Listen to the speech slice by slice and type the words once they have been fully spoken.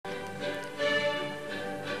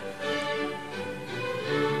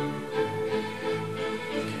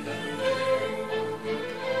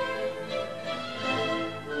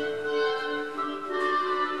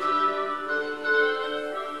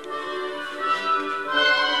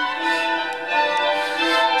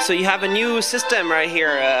So you have a new system right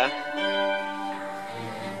here.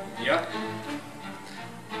 Yeah.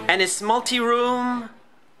 And it's multi-room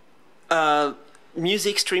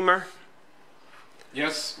music streamer.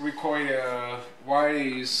 Yes, we call it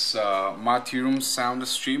wireless multi-room sound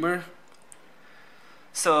streamer.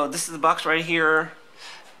 So this is the box right here.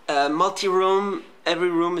 Multi-room, every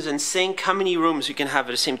room is in sync. How many rooms you can have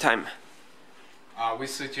at the same time? We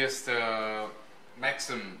suggest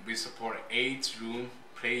maximum we support 8 rooms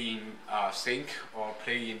playing sync or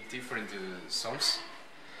playing different songs.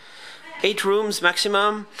 8 rooms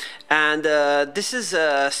maximum, and this is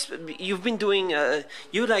you've been doing.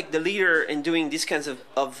 You like the leader in doing these kinds of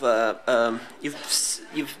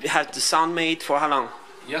you've had the sound made for how long?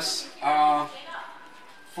 Yes,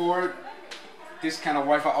 for this kind of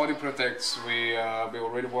Wi-Fi audio products, we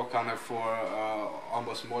already work on it for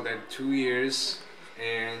almost more than 2 years,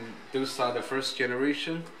 and those are the first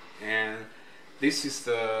generation, and this is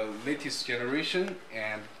the latest generation,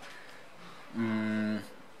 and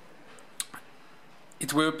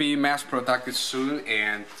it will be mass produced soon,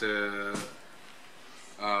 and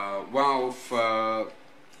one of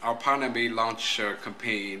our partner may launch a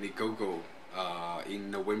campaign in Google in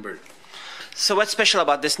November. So what's special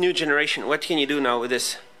about this new generation? What can you do now with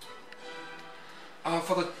this?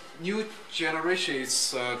 For the new generation,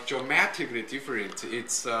 it's dramatically different.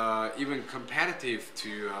 It's even competitive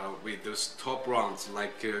to with those top brands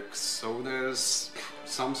like Sonos,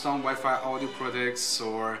 Samsung Wi-Fi audio products,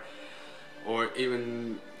 or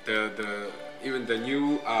even the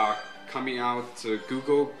new coming out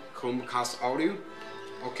Google Chromecast audio.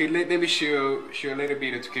 Okay, let me share a little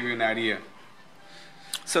bit to give you an idea.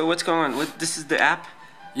 So what's going on? This is the app?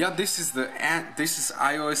 Yeah, this is the app. This is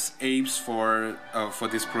iOS apps for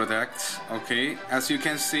this product. Okay, as you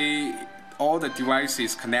can see, all the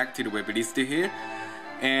devices connected will be listed here,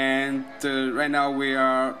 and right now we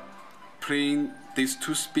are playing these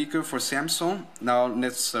 2 speakers for Samsung. Now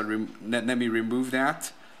let's let me remove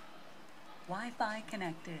that. Wi-Fi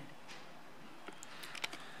connected.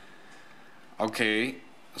 Okay,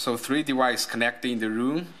 so 3 devices connected in the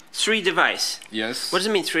room. 3 devices? Yes. What does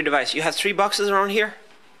it mean 3 devices? You have 3 boxes around here?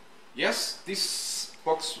 Yes, this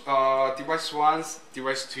box device 1,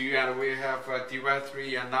 device 2, and we have device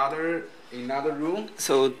 3 another room.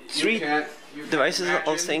 So 3 devices are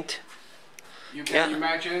all imagine, synced. You can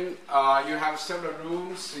imagine you have several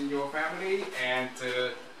rooms in your family, and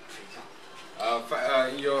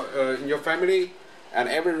in your family, and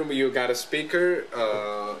every room you got a speaker,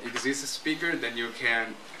 existing speaker. Then you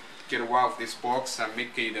can get one of this box and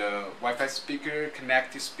make it a Wi-Fi speaker,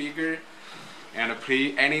 connected speaker, and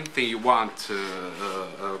play anything you want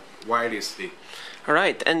wirelessly. All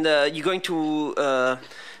right, and you're going to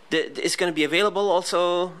it's going to be available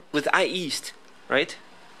also with iEast, right?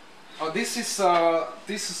 Oh, this is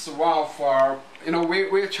one of our,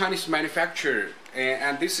 we're a Chinese manufacturer,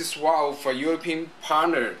 and this is one of our European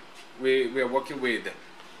partner we are working with.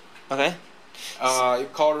 Okay.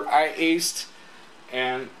 It's called iEast,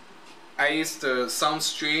 and iEast sound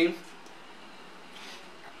stream.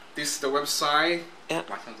 This is the website. Yeah.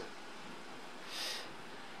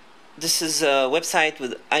 This is a website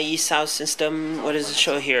with IE sound system. What does it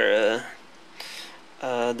show here?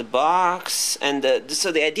 The box, and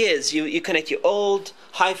so the idea is you connect your old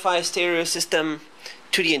hi-fi stereo system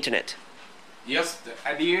to the internet. Yes, the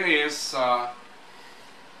idea is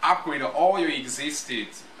upgrade all your existing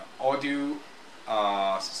audio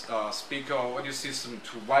speaker audio system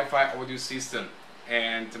to Wi-Fi audio system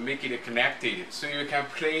and make it connected, so you can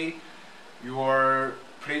play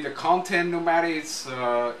the content no matter it's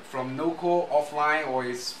from local, offline, or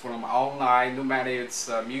it's from online, no matter it's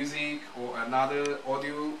music or another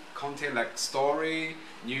audio content like story,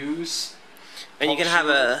 news. And you can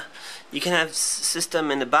have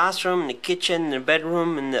system in the bathroom, in the kitchen, in the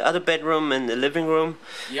bedroom, in the other bedroom, in the living room.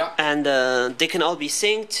 Yeah. And they can all be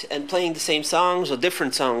synced and playing the same songs or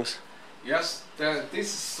different songs. Yes, this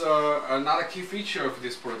is another key feature of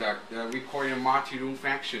this product. We call it multi-room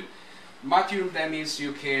function. Multi-room, that means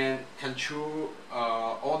you can control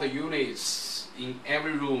all the units in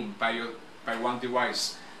every room by one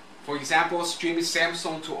device. For example, stream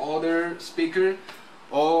Samsung to other speaker,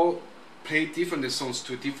 or play different songs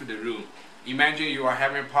to different room. Imagine you are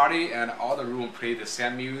having a party and all the room play the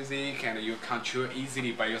same music, and you control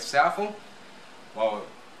easily by your cell phone. Wow,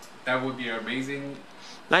 that would be amazing.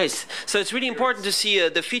 Nice. So it's really important to see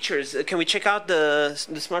the features. Can we check out the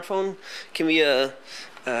smartphone? Can we?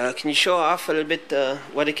 Can you show off a little bit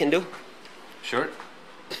what it can do? Sure.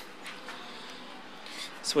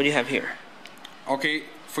 So what do you have here? Okay.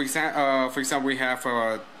 For example,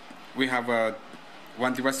 we have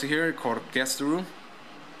one device here called guest room.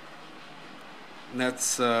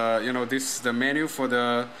 That's this is the menu for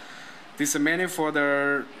the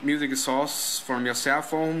music source from your cell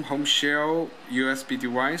phone, home shell, USB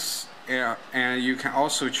device, and you can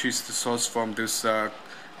also choose the source from this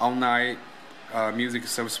online music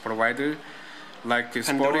service provider, like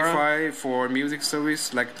Spotify for music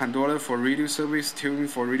service, like Pandora for radio service, Tune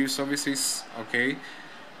for radio services. Okay.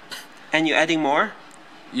 And you're adding more?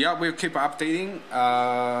 Yeah, we'll keep updating.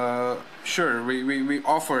 Sure, we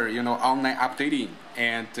offer online updating,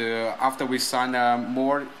 and after we sign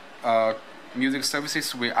more music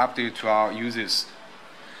services, we update to our users.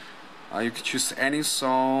 You can choose any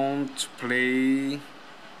song to play.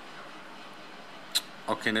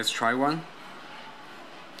 Okay, let's try one.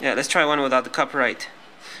 Yeah, let's try one without the copyright.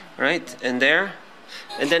 Right, and there,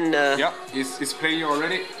 and then. Yeah, it's playing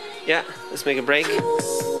already. Yeah, let's make a break.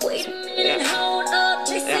 Yeah,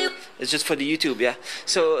 it's just for the YouTube. Yeah.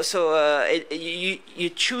 So you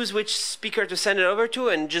choose which speaker to send it over to,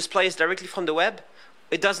 and just plays directly from the web.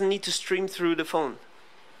 It doesn't need to stream through the phone.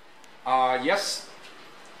 Yes.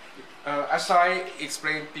 As I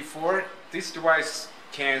explained before, this device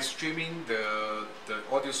can streaming the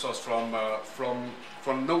audio source from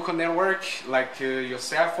local network, like your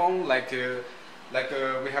cell phone, like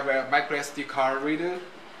we have a micro SD card reader,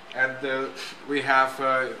 and we have,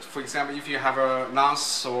 for example, if you have a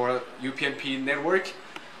NAS or UPnP network,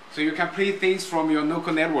 so you can play things from your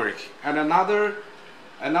local network. And another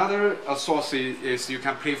source is you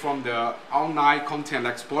can play from the online content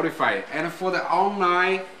like Spotify. And for the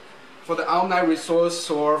online resource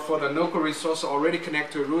or for the local resource already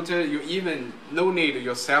connected to a router, you even no need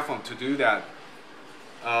your cell phone to do that.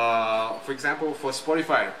 For example, for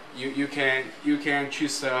Spotify, you can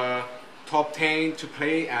choose top 10 to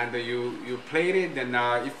play, and you play it. Then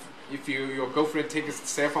if your girlfriend takes the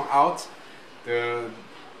cell phone out,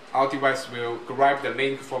 our device will grab the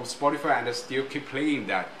link from Spotify and still keep playing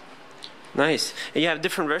that. Nice. And you have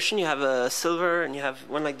different version. You have a silver, and you have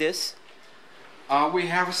one like this. We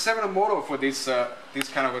have several models for this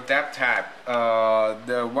kind of adaptor.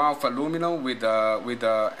 The one of aluminum with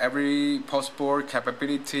every possible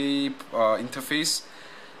capability interface,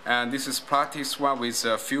 and this is practice one with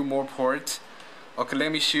a few more ports. Okay,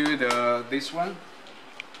 let me show you this one.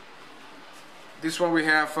 This one we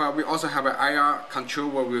have. We also have an IR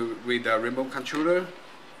controller with a remote controller.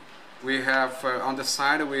 We have on the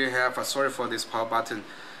side we have. Sorry for this power button.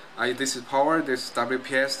 This is power. This is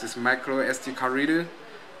WPS. This micro SD card reader.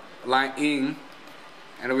 Line in,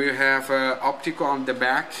 and we have optical on the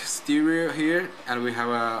back, stereo here, and we have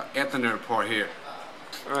a Ethernet port here.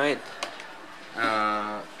 All right.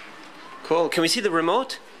 Cool. Can we see the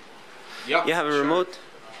remote? Yeah. You have a remote.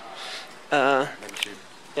 Let me show you.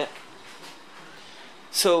 Yeah.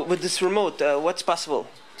 So with this remote, what's possible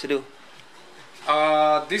to do?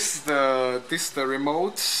 This is the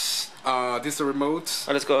remote. This is the remote.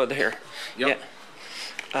 Oh, let's go over here. Yep.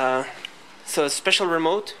 Yeah. So a special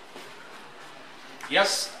remote.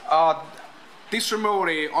 Yes. This remote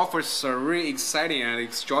offers a really exciting and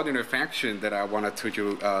extraordinary function that I want to tell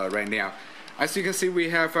you right now. As you can see, we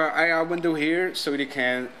have an IR window here, so it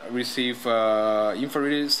can receive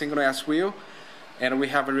infrared signal as well. And we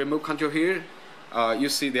have a remote control here. You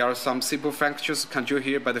see there are some simple functions control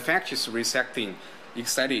here, but the function is resetting,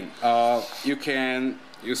 exciting.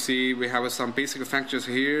 You see we have some basic functions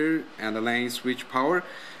here, and the lane switch power,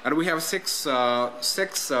 and we have six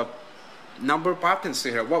number buttons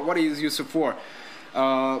here. What is used for?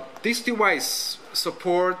 This device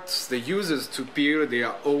supports the users to build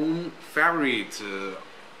their own favorite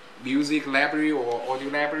music library or audio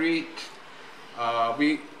library.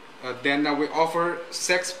 Then we offer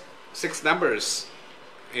six numbers,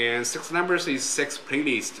 and 6 numbers is 6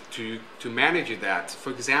 playlists to manage that.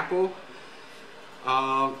 For example,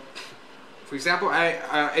 I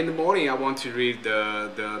in the morning I want to read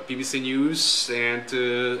the BBC News, and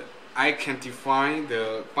I can define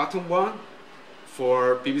the button 1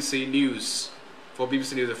 for BBC News. For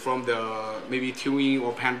BBC News from the maybe Tuning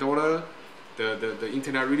or Pandora, the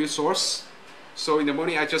internet radio source. So in the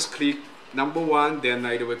morning I just click number 1, then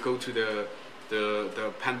it will go to the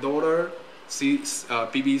Pandora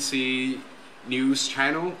BBC News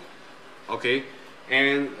channel. Okay.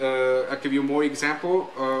 And I'll give you more example.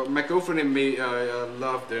 My girlfriend may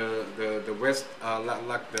love the West,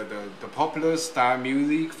 like the popular style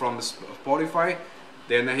music from Spotify.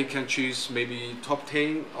 Then he can choose maybe top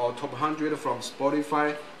 10 or top 100 from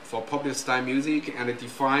Spotify for popular style music, and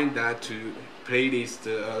define that to playlist.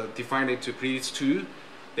 Define it to playlist 2.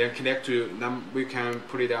 Then connect to we can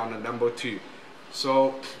put it on the number 2.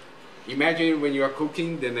 So imagine when you are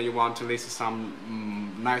cooking, then you want to listen some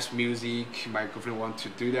nice music, my girlfriend want to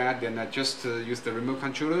do that, then I just use the remote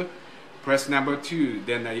controller, press number 2,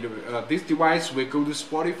 then this device will go to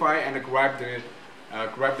Spotify and grab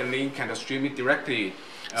the link and stream it directly.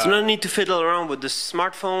 So no need to fiddle around with the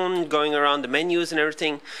smartphone, going around the menus and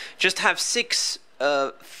everything. Just have 6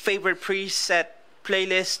 favorite preset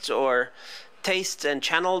playlists or tastes and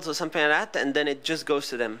channels or something like that, and then it just goes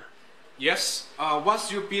to them. Yes.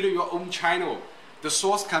 Once you build your own channel, the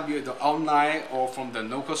source can be the online or from the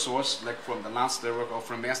local source, like from the last network or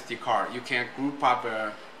from SD card. You can group up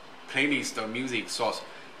a playlist of music source,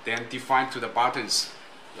 then define to the buttons.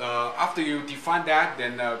 After you define that,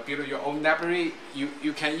 then build your own library.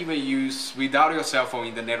 You can even use without your cell phone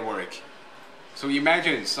in the network. So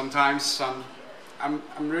imagine sometimes I'm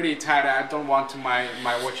really tired. I don't want to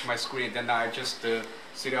watch my screen. Then I just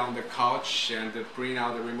sit on the couch and bring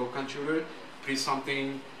out the remote controller, play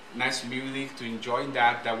something nice music to enjoy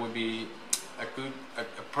that. That would be a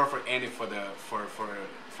perfect ending for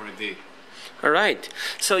a day. All right.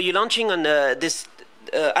 So you're launching on this.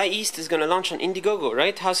 iEast is going to launch on Indiegogo,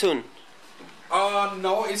 right? How soon?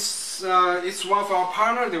 No, it's one of our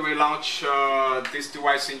partners. They will launch this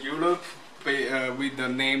device in Europe with the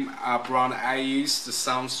name around iEast, the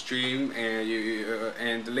Soundstream,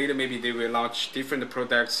 and later maybe they will launch different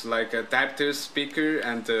products like adapter speaker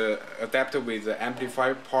and adapter with the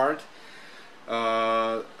amplifier part.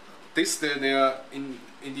 This the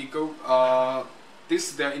Indiegogo. This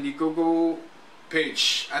is the Indiegogo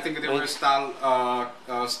page. I think they will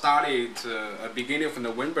start it beginning of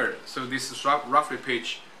November. So this is roughly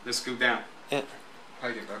page. Let's go down. Yeah.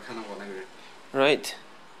 Right.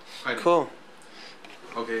 Cool.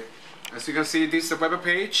 Okay. As you can see, this is the web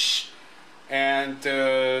page, and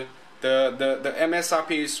the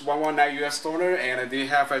MSRP is $119 and they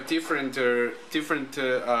have a different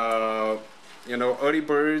early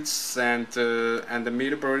birds and the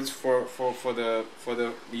middle birds for the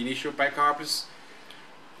initial backups.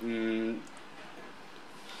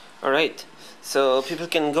 All right. So people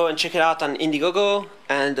can go and check it out on Indiegogo,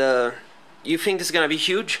 and you think this is gonna be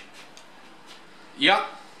huge? Yeah.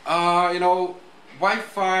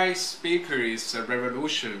 Wi-Fi speaker is a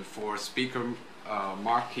revolution for speaker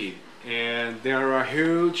market, and there are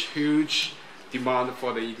huge demand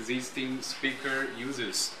for the existing speaker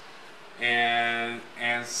users. And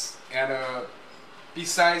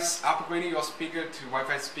besides upgrading your speaker to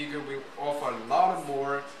Wi-Fi speaker, we offer a lot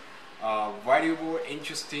more valuable,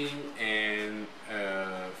 interesting, and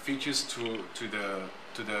features to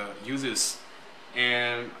the users.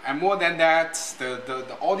 And more than that,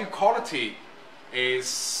 the audio quality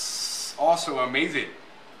is also amazing.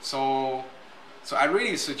 So I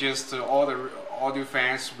really suggest all the audio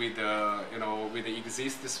fans with the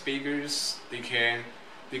existing speakers, they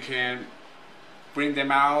can bring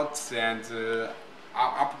them out and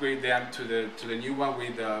upgrade them to the new one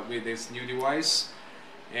with this new device.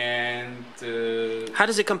 And how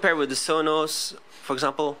does it compare with the Sonos, for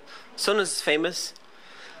example? Sonos is famous.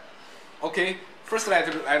 Okay, first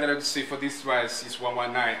I'd like to see for this device is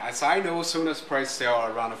 $119. As I know, Sonos price sale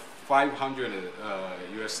around $500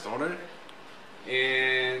 US,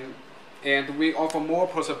 and we offer more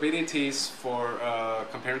possibilities for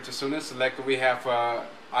compared to Sonos. Like we have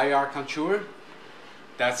IR control.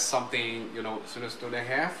 That's something Sonos don't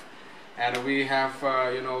have, and we have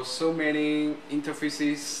so many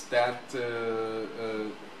interfaces that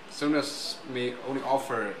Sonos may only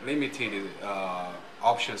offer limited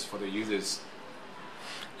options for the users.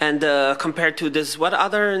 And compared to this, what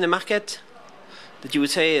other in the market that you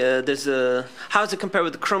would say there's how does it compare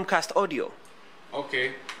with the Chromecast audio?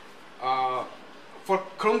 Okay. For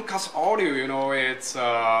Chromecast audio, it's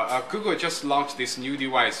Google just launched this new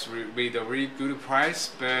device with a really good price,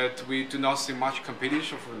 but we do not see much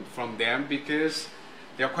competition from them because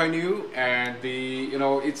they are quite new, and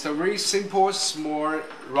it's a very simple, small,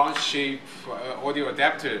 round-shaped audio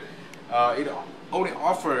adapter. It only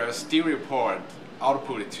offers a stereo port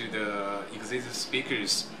output to the existing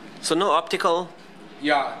speakers. So no optical.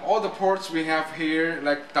 Yeah, all the ports we have here,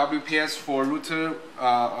 like WPS for router,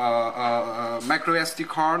 micro SD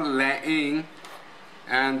card, LAN,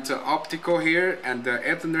 and optical here, and the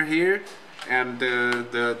Ethernet here, and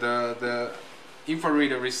the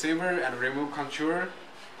infrared receiver and remote controller,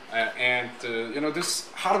 and this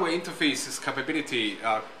hardware interfaces capability.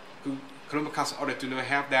 Chromecast audio do not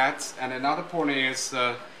have that. And another point is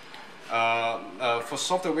for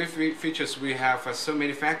software features, we have so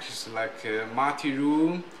many features like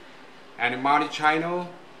multi-room and multi-channel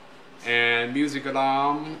and music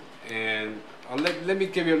alarm. And let me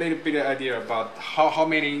give you a little bit of idea about how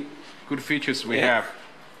many good features we have.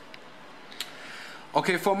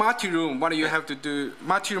 Okay, for multi-room, what do you have to do?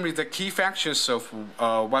 Multi-room is the key functions of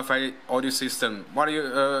Wi-Fi audio system. What do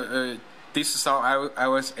you? This is our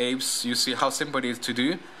iOS apps. You see how simple it is to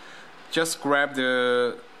do. Just grab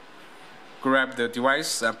the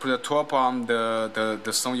device and put a top on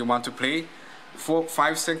the song you want to play.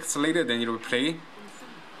 4-5 seconds later, then it will play.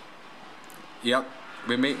 Yep,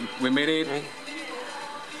 we made it.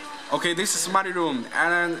 Okay, this is multi-room,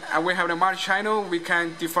 and we have the multi-channel. We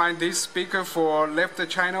can define this speaker for left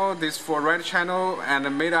channel, this for right channel,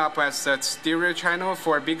 and made up as a stereo channel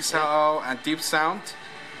for a big sound and deep sound.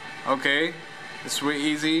 Okay, it's really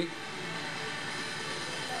easy.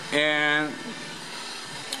 And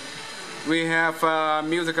we have a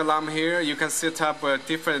music alarm here. You can set up a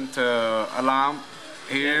different alarm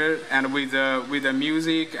here, and with the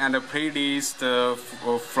music and the playlist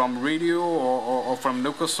from radio or from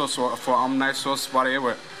local source or from online source,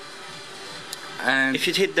 whatever. And if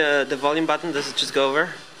you hit the volume button, does it just go over?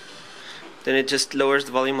 Then it just lowers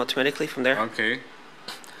the volume automatically from there. Okay.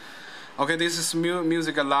 Okay, this is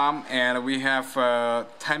music alarm, and we have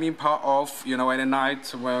timing power off. You know, at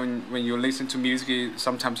night when you listen to music,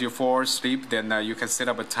 sometimes you fall asleep. Then you can set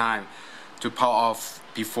up a time to power off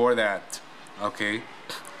before that. Okay.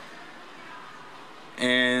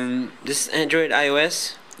 And this is Android,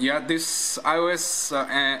 iOS. Yeah, this iOS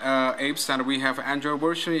apps, and we have Android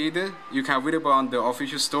version either. You can available on the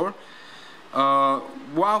official store.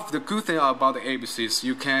 One of the good thing about the apps is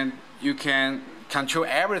you can control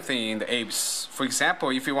everything in the apps. For example,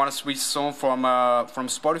 if you want to switch song from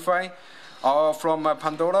Spotify or from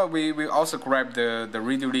Pandora, we also grab the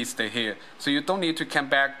radio list here. So you don't need to come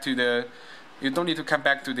back to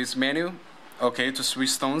this menu, okay, to switch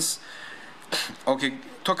songs. Okay,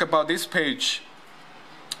 talk about this page.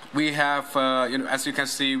 We have, as you can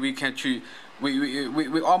see, we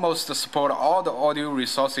almost support all the audio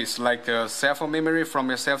resources like cell phone memory, from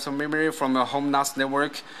your cell phone memory, from a home NAS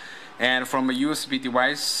network, and from a USB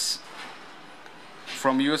device,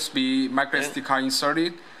 from USB micro SD card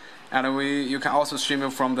inserted, and you can also stream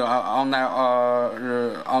it from the online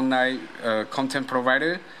content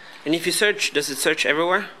provider. And if you search, does it search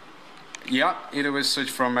everywhere? Yeah, it will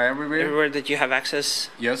search from everywhere. Everywhere that you have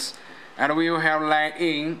access. Yes, and we will have line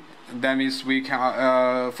in. That means we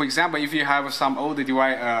can, for example, if you have some older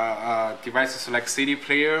devices like CD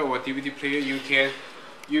player or DVD player, you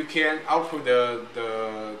can output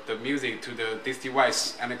the music to this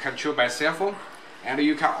device and control by cell phone, and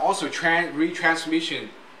you can also retransmission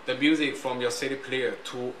the music from your CD player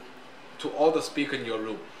to all the speakers in your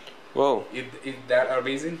room. Whoa! Is that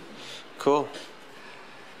amazing? Cool.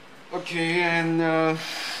 Okay, and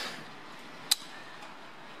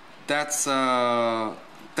that's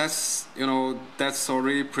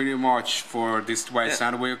already pretty much for this device, yeah.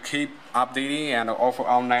 And we'll keep updating and offer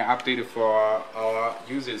online update for our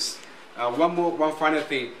users. One final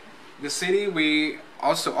thing, the city we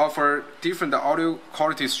also offer different audio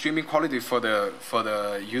quality, streaming quality for the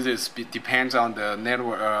users. Depends on the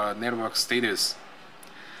network status.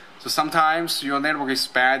 So sometimes your network is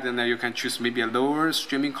bad, and you can choose maybe a lower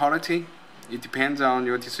streaming quality. It depends on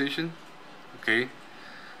your decision. Okay,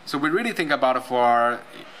 so we really think about it for our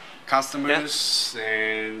customers, yeah,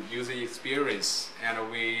 and user experience,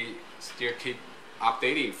 and we still keep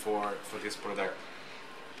updating for this product.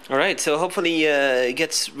 All right, so hopefully it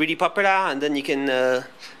gets really popular, and then you can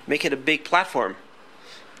make it a big platform.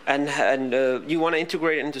 And you want to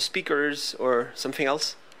integrate it into speakers or something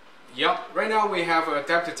else? Yep. Right now we have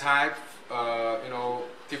adapter type,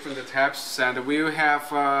 different types, and we have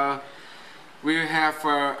a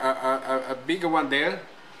bigger one there.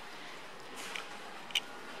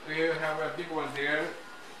 We have a big one there.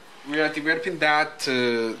 We are developing that.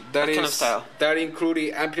 That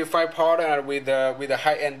including amplifier part and with a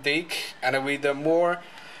high-end deck, and with more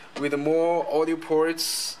audio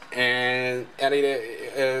ports, and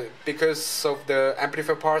because of the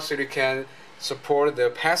amplifier part, so you can support the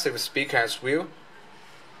passive speaker as well.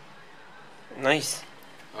 Nice.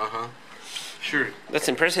 Sure. That's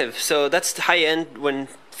impressive. So that's the high end when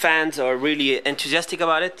fans are really enthusiastic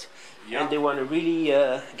about it, yeah, and they want to really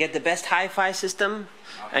get the best hi-fi system,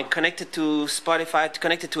 and connect it to Spotify,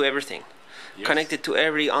 connect it to everything, yes, connect it to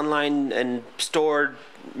every online and stored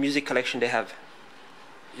music collection they have.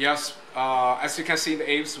 Yes. As you can see in the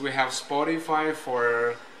apps, we have Spotify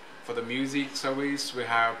for the music service. We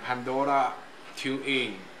have Pandora,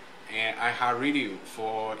 TuneIn, and iHeartRadio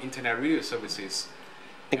for internet radio services.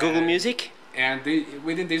 And Google Music. And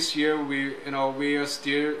within this year, we are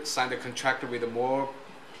still signed a contract with more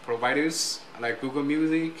providers like Google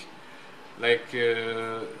Music, like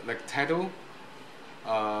Tidal,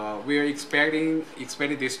 We are expecting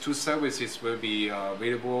these two services will be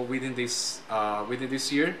available within this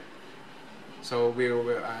year. So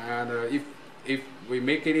if we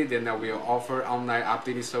make it, then we'll offer online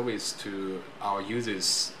updating service to our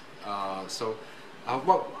users.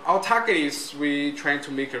 What our target is, we trying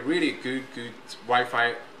to make a really good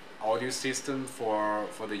Wi-Fi audio system for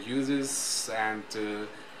the users, and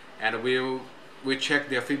we check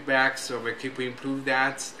their feedback, so we keep improve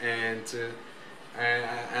that, and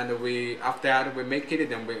we after that we make it,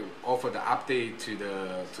 then we offer the update to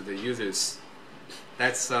the users.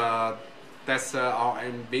 That's our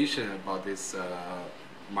ambition about this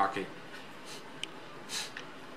market.